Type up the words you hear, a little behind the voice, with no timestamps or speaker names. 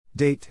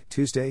Date,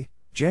 Tuesday,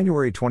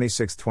 January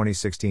 26,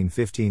 2016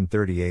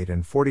 15:38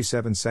 and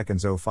 47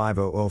 seconds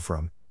 0500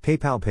 from,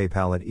 PayPal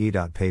PayPal at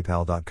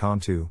e.paypal.com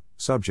to,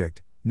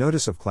 subject,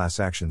 Notice of Class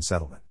Action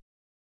Settlement.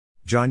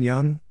 John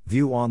Young,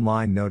 view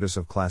online Notice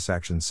of Class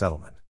Action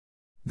Settlement.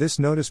 This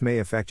notice may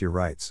affect your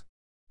rights.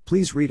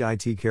 Please read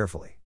it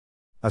carefully.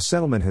 A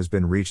settlement has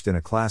been reached in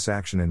a class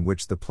action in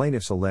which the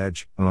plaintiffs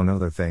allege, among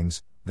other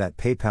things, that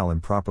PayPal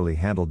improperly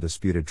handled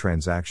disputed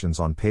transactions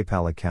on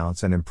PayPal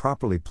accounts and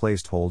improperly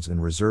placed holds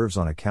and reserves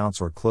on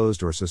accounts or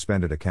closed or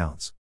suspended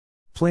accounts.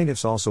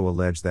 Plaintiffs also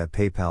allege that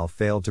PayPal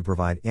failed to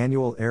provide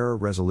annual error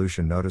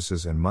resolution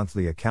notices and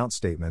monthly account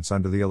statements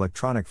under the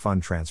Electronic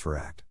Fund Transfer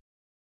Act.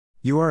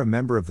 You are a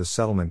member of the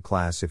settlement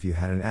class if you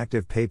had an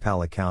active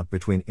PayPal account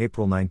between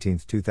April 19,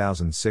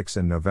 2006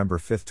 and November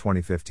 5,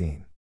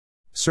 2015.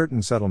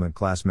 Certain settlement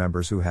class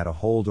members who had a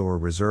hold or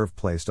reserve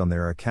placed on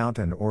their account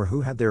and or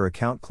who had their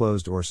account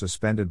closed or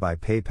suspended by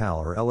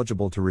PayPal are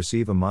eligible to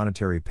receive a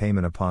monetary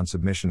payment upon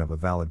submission of a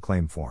valid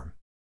claim form.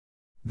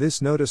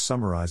 This notice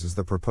summarizes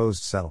the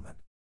proposed settlement.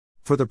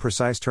 For the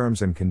precise terms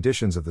and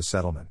conditions of the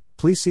settlement,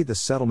 please see the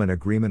settlement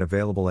agreement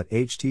available at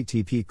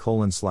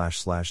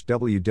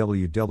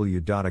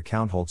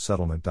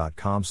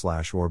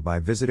http://www.accountholdsettlement.com/ or by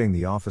visiting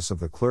the Office of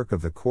the Clerk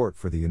of the Court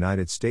for the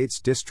United States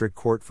District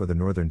Court for the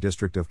Northern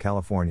District of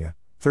California,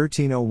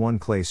 1301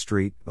 Clay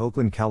Street,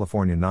 Oakland,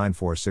 California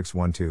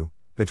 94612,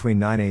 between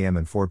 9 a.m.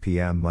 and 4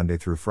 p.m. Monday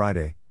through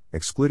Friday,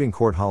 excluding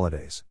court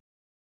holidays.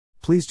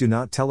 Please do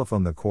not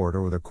telephone the court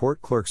or the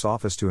court clerk's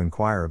office to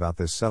inquire about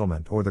this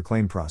settlement or the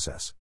claim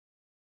process.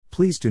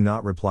 Please do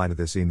not reply to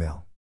this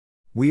email.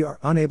 We are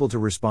unable to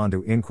respond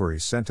to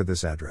inquiries sent to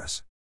this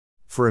address.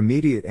 For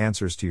immediate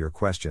answers to your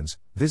questions,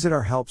 visit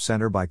our Help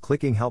Center by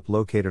clicking Help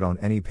located on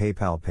any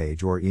PayPal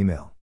page or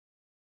email.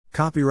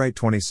 Copyright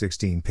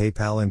 2016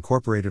 PayPal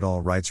Incorporated,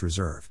 all rights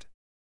reserved.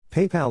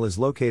 PayPal is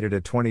located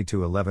at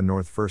 2211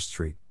 North 1st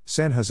Street,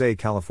 San Jose,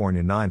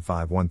 California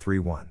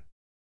 95131.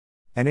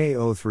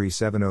 NA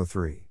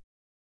 03703.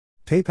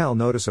 PayPal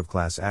Notice of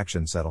Class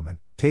Action Settlement.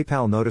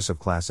 PayPal Notice of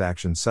Class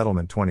Action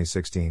Settlement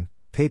 2016.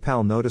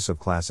 PayPal Notice of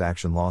Class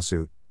Action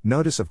Lawsuit.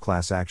 Notice of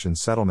Class Action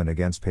Settlement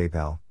against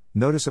PayPal.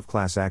 Notice of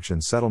Class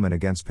Action Settlement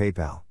against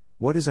PayPal.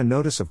 What is a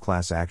Notice of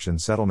Class Action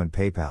Settlement?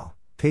 PayPal.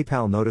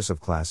 PayPal Notice of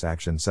Class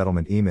Action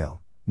Settlement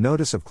email.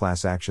 Notice of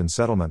Class Action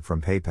Settlement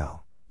from PayPal.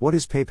 What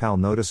is PayPal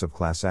Notice of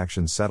Class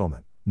Action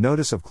Settlement?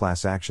 Notice of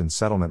Class Action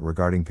Settlement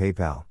regarding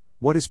PayPal.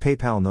 What is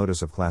PayPal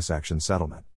Notice of Class Action Settlement?